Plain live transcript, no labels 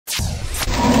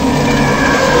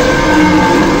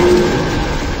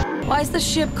the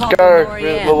ship called Go,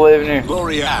 Goliath? believe in you.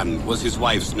 Glorianne was his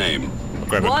wife's name.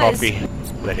 Grab a coffee.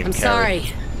 Let him I'm carry.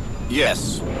 sorry.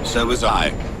 Yes, so was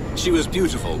I. She was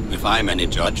beautiful, if I'm any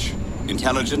judge.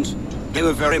 Intelligent. They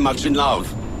were very much in love.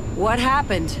 What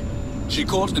happened? She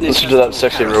caught an Listen to that intestinal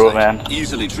sexy parasite, roar, man.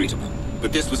 easily treatable.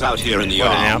 But this was out here in the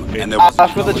What an arm, outfit. and there was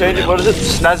After the change, what is it?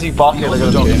 Snazzy bucket. I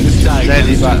gotta doctor change. was diagnosed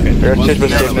Snazzy bucket. Or once change my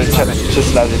the statement error to was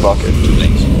snazzy bucket. too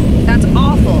late. That's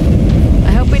awful.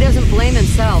 I hope he doesn't blame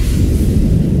himself.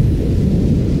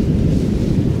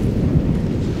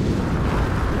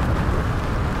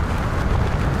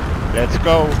 Let's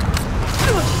go.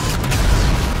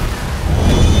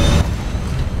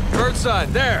 Bird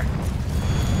sign, there.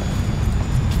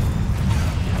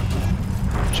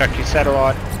 Check your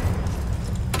satellite.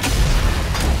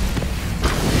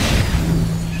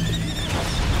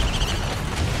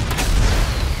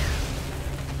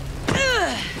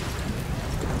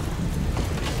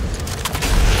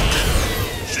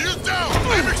 Shield down!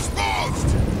 I'm exposed!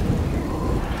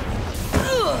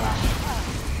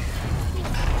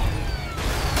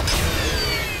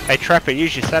 Hey Trapper,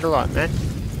 use your satellite, man.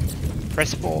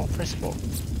 Press 4, press 4.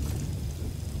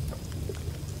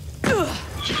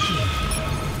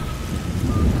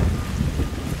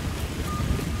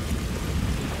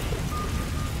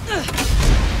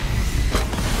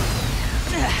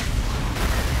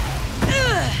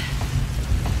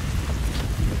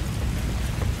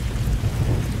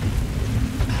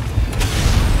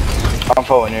 I'm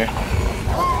following you.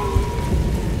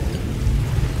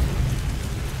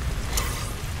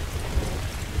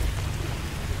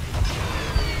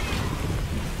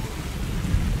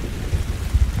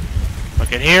 I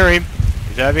can hear him.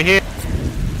 He's over here.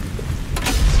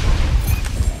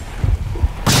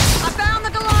 I found the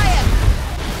Goliath!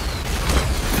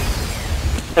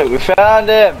 Hey, we found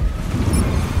him.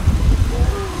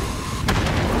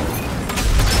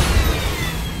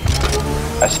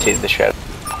 I see the shadow.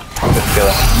 Good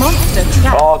feeling. Monster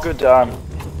trap. Oh, good time.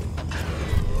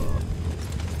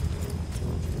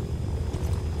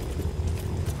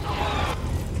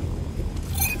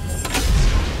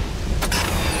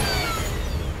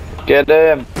 Get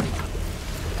him.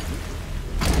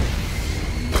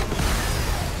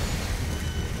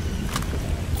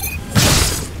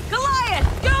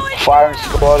 Goliath, go in! Firing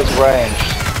squad is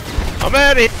ranged. I'm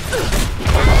at it.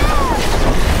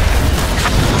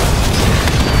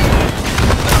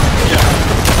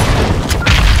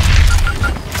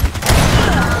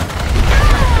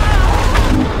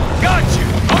 Got you.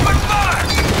 Open fire.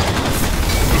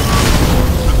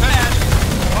 Prepared!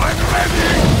 I'm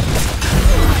ready!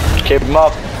 Keep him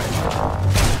up.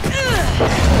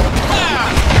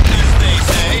 As they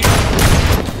say.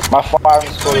 My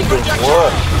firing squad is doing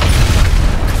work.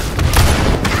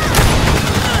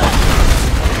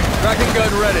 Tracking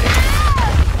gun ready.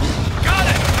 Got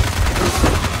it!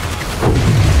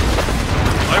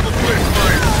 I'm a quick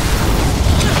fire.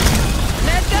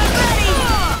 Med gun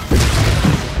ready!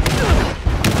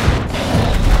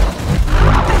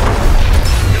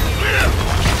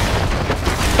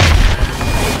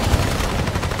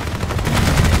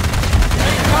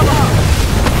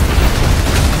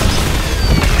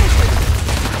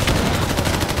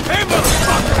 Hey,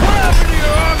 motherfucker! What happened to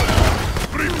your armor?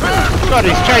 Prepare! God,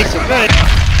 he's chasing me.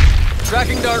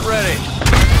 Tracking dart ready.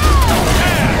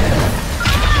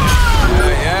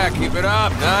 Yeah, keep it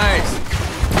up. Nice.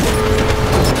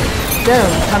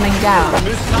 Dome coming down.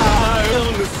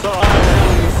 Missile, missile,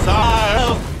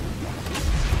 missile!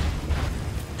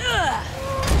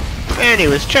 Man, he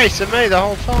was chasing me the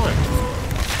whole time.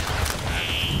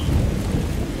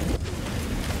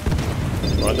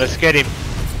 Right, let's get him.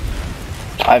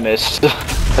 I missed.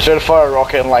 I tried to fire a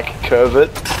rocket and like curve it.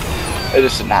 It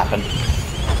just didn't happen.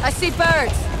 I see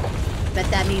birds. Bet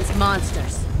that means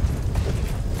monsters.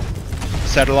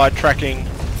 Satellite tracking.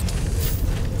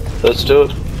 Let's do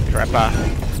it. Trapper.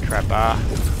 Trapper.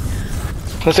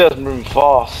 This guy's moving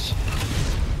fast.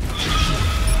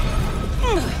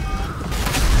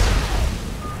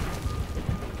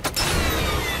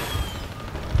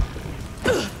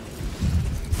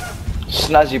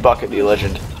 Snazzy bucket, the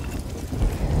legend.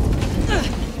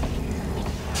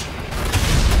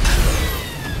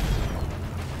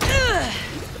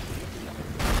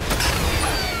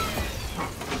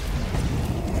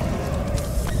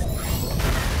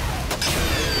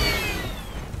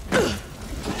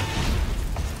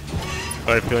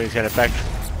 Got a feeling he's gonna back.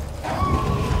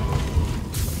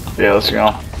 Yeah, let's go.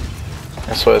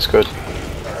 I swear it's good.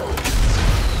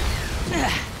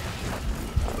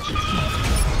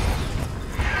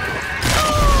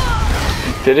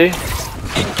 Did he?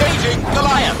 Engaging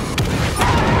Goliath!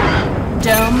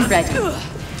 Dome ready.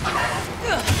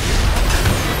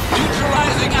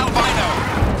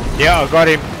 Yeah, I got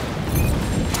him.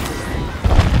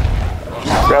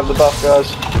 Grab the buff, guys.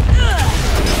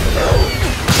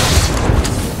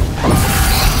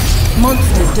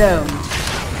 Monster domed.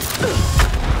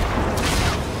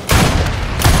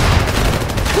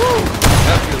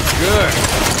 That feels good.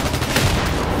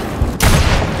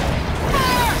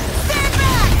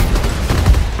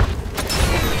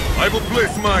 I will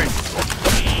place mine.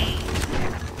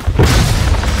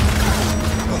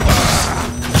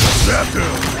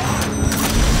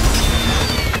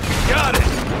 Got it.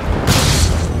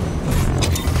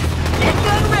 Get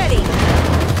gun ready.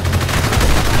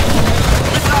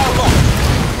 Missile launch.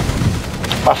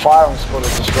 My firing squad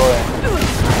is destroying.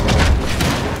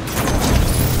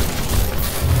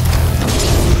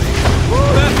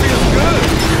 That feels good.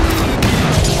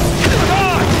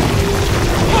 God!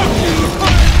 Fuck you,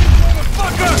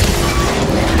 motherfucker!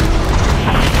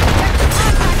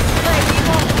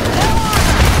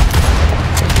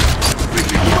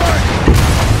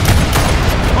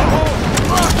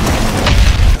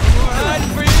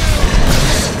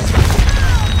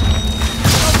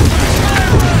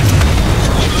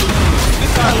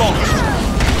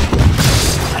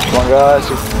 Come on, guys.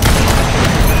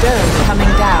 Dome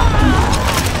coming down.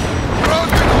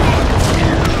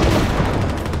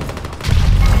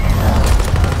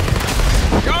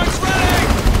 Guns ready!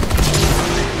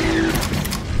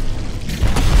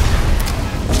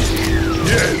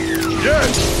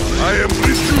 Yes, I am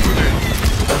rejuvenated.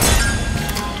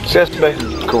 Just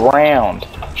making ground.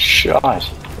 Shite.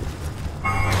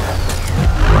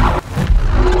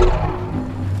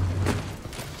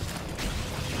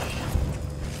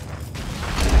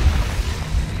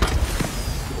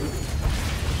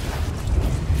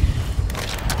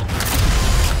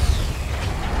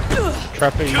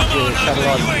 Trapper, use your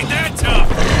satellite. You ain't that tough.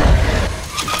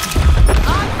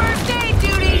 On first aid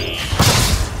duty.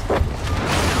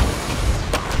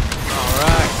 All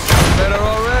right, better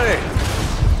already.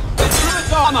 It's through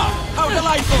its armor. How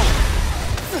delightful.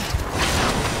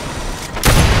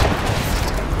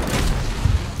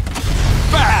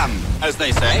 Bam, as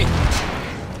they say.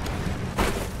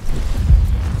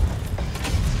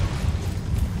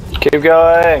 Keep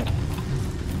going.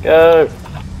 Go.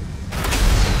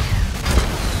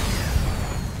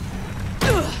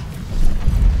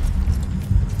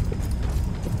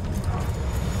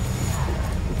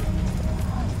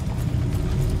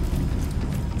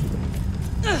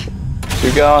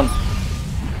 Keep going.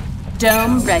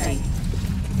 Dome ready.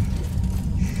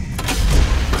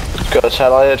 Got a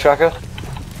satellite tracker.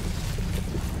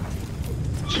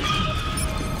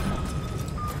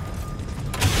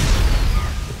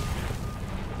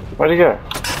 Where'd he go?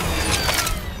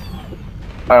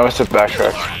 I must have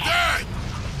backtracked.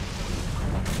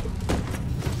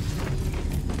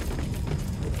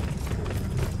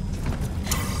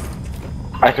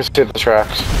 I can see the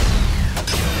tracks.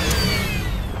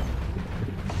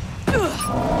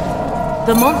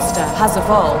 The monster has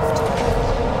evolved.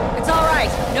 It's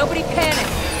alright. Nobody panic.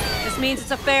 This means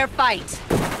it's a fair fight.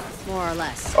 More or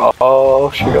less.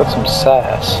 Oh, she got some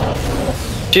sass.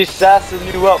 She's sassing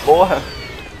you up, boy.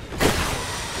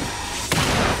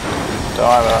 Don't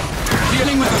worry about it.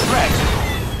 Dealing with a threat.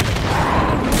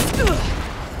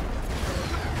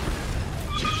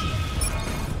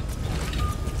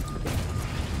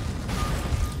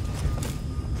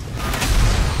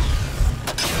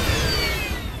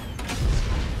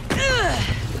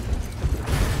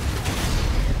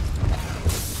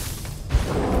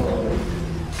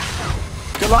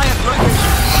 Goliath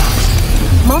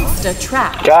location. Monster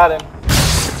trapped. Got him.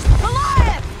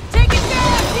 Goliath! Take it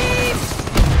down, team!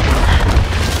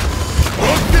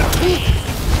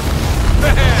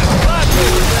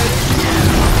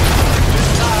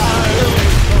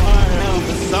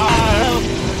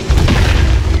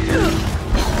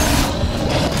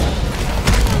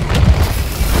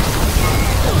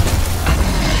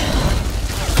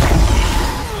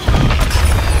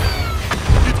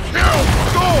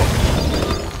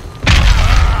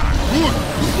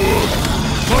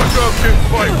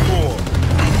 Fight more.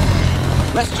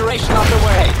 Restoration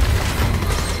underway.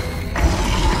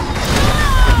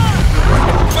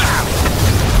 Bam!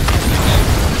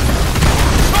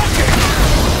 Okay.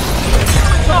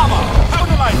 Armor. How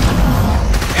delightful.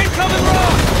 Incoming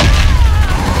rock.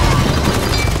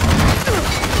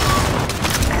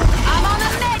 I'm on the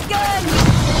med gun!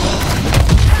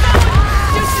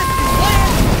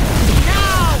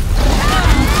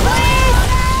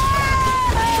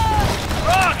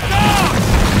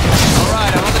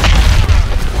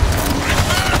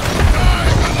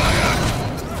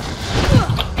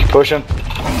 Pushing. Missile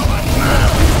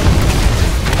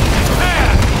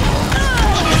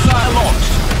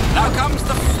launched. Here comes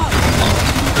the fun.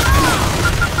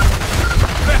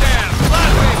 Bam!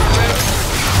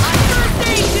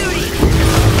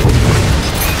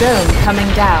 Dome coming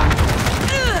down.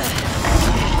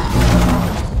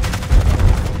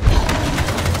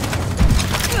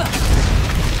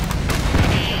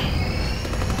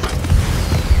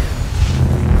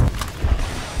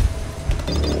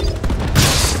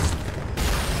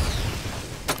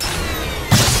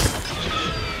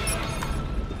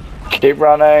 Keep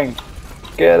running.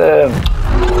 Get him.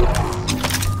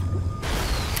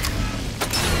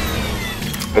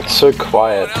 It's so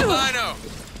quiet.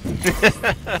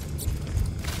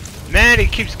 Man,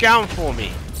 it keeps going for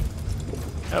me.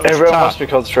 Everyone tough. must be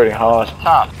concentrating hard.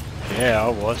 Yeah, I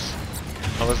was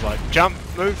like, jump,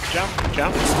 move, jump,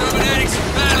 jump.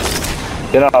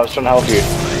 You know, I was trying to help you.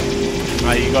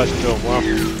 Oh, you guys are doing well.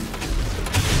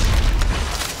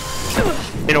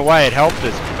 In a way, it helped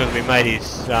us because we made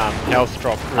his health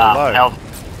drop real low.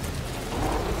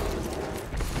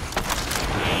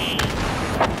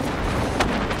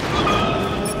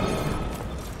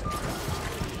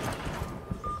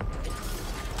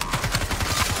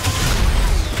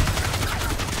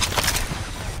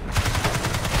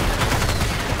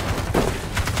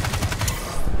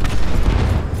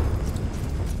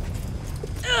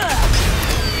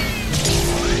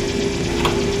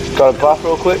 Got a buff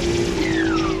real quick.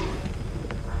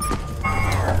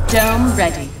 Dome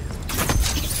ready.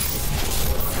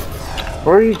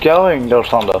 Where are you going,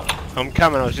 Deltathunder? I'm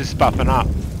coming, I was just buffing up.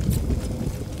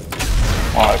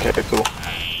 Oh, okay, cool.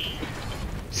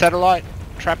 Satellite,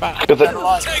 trapper. Good thing.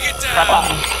 Take it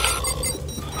down.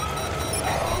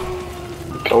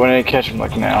 Go in and catch him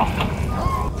like now.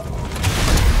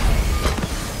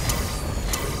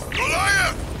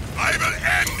 Goliath, I will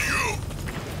end you.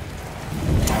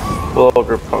 We'll all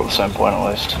group at the same point at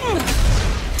least.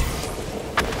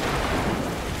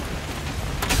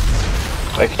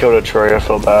 I killed a tree, I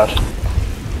feel bad.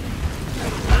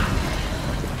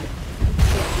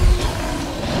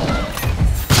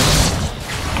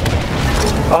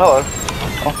 Oh, hello.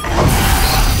 Oh.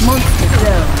 Monster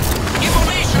zone.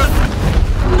 Evolution.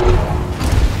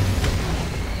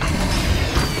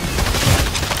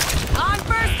 On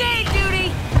first aid duty.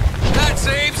 That's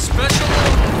Abe's special.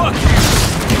 Fuck you.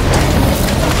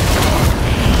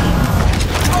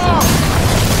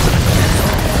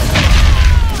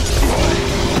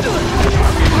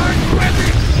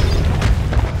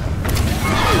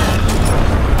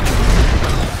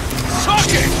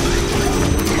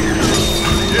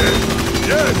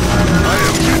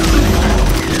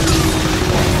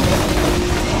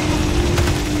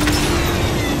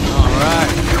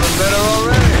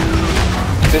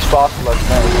 This bastard likes me.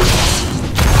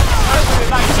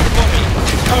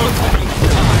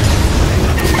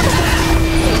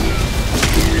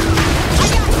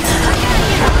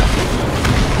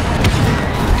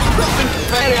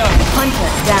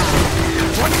 Hunter down.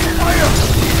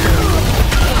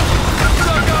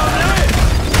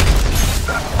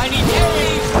 I need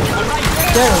aid.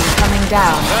 Dome coming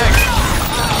down.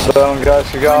 Down,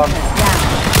 guys, you're gone. Down.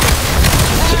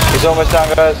 He's almost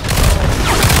down, guys.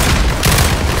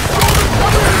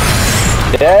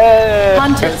 Yeah!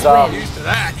 Hunters Good job. win. Used to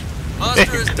that.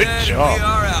 Monster is Good dead. job. We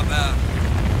are outbound.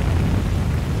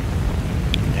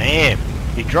 Damn,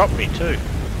 he dropped me too.